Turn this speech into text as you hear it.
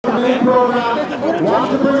main program.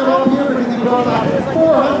 Want to bring him up here because he brought up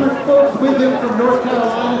 400 folks with him from North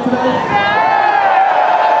Carolina today.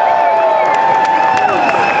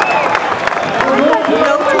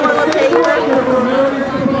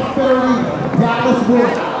 Dallas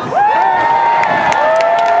Woodhouse.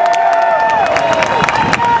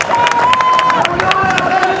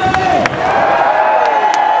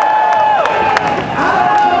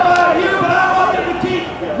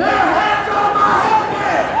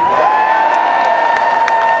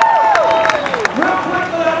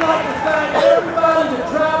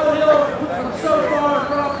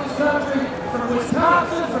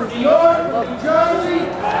 From New York, New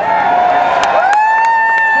Jersey,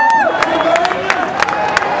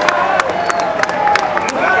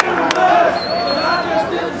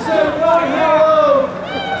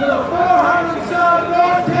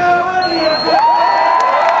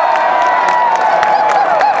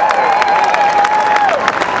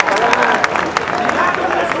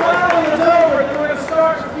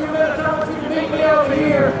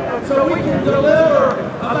 so we can deliver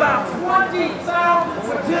about